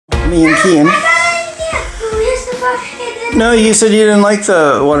Me and Kian. No, you said you didn't like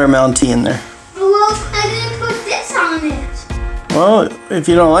the watermelon tea in there. Well, I didn't put this on it. Well, if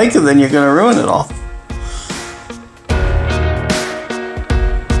you don't like it, then you're going to ruin it all.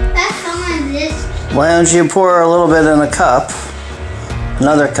 That's on this. Why don't you pour a little bit in a cup,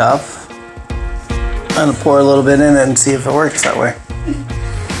 another cup, and pour a little bit in it and see if it works that way.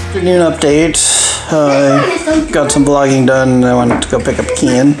 Afternoon update. Got some vlogging done and I wanted to go pick up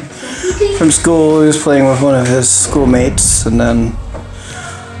Kian from school. He was playing with one of his schoolmates, and then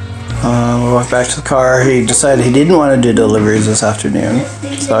we walked back to the car. He decided he didn't want to do deliveries this afternoon,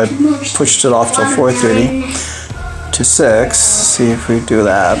 so I pushed it off till 4:30 to 6, see if we do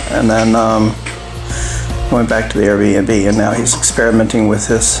that, and then went back to the Airbnb, and now he's experimenting with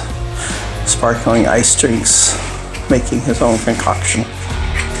his sparkling ice drinks, making his own concoction.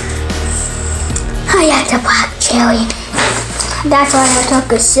 I had the black cherry. That's why I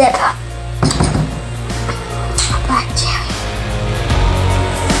took a sip. Black cherry.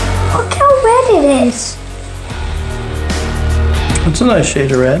 Look how red it is. It's a nice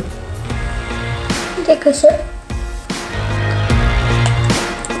shade of red. Take a sip.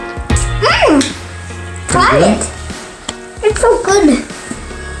 Try it. It's so good.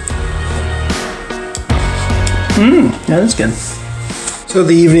 Yeah, that's good. So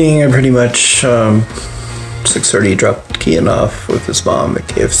the evening, I pretty much 6:30 dropped Kian off with his mom at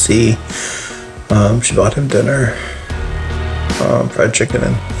KFC. She bought him dinner, fried chicken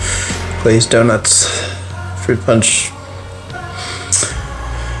and glazed donuts, fruit punch.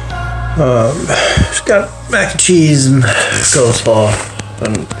 She's got mac and cheese and coleslaw,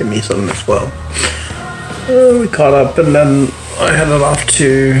 and gave me some as well. We caught up, and then I headed off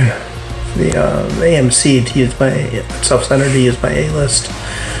to the AMC to use my self-center to use my A-list.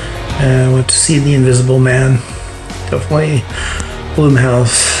 I went to see The Invisible Man. Definitely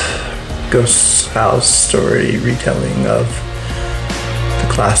Blumhouse ghost house story retelling of the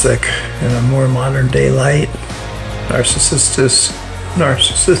classic in a more modern day light.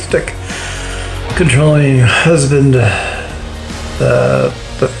 Narcissistic, controlling husband.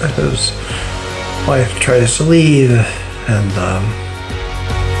 His wife tries to leave, and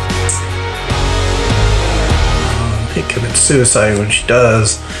he commits suicide when she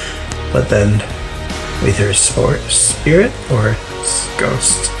does, but then with her spirit or his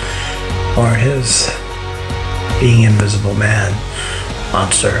ghost or his being invisible man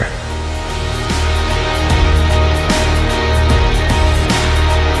monster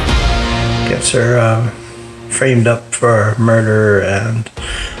gets her framed up for murder and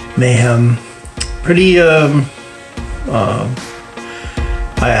mayhem. Pretty high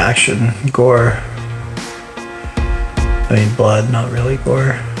action gore. I mean, blood, not really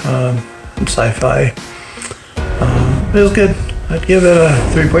gore, and sci-fi. It was good. I'd give it a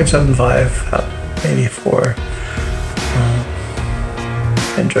 3.75, maybe 4.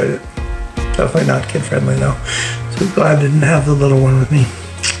 I enjoyed it. Definitely not kid-friendly though. So glad I didn't have the little one with me.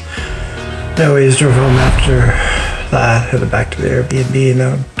 I always drove home after that, headed back to the Airbnb, and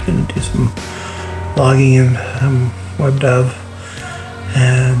I'm gonna do some logging and web dev,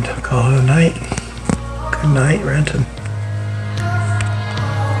 and call it a night. Good night, Renton.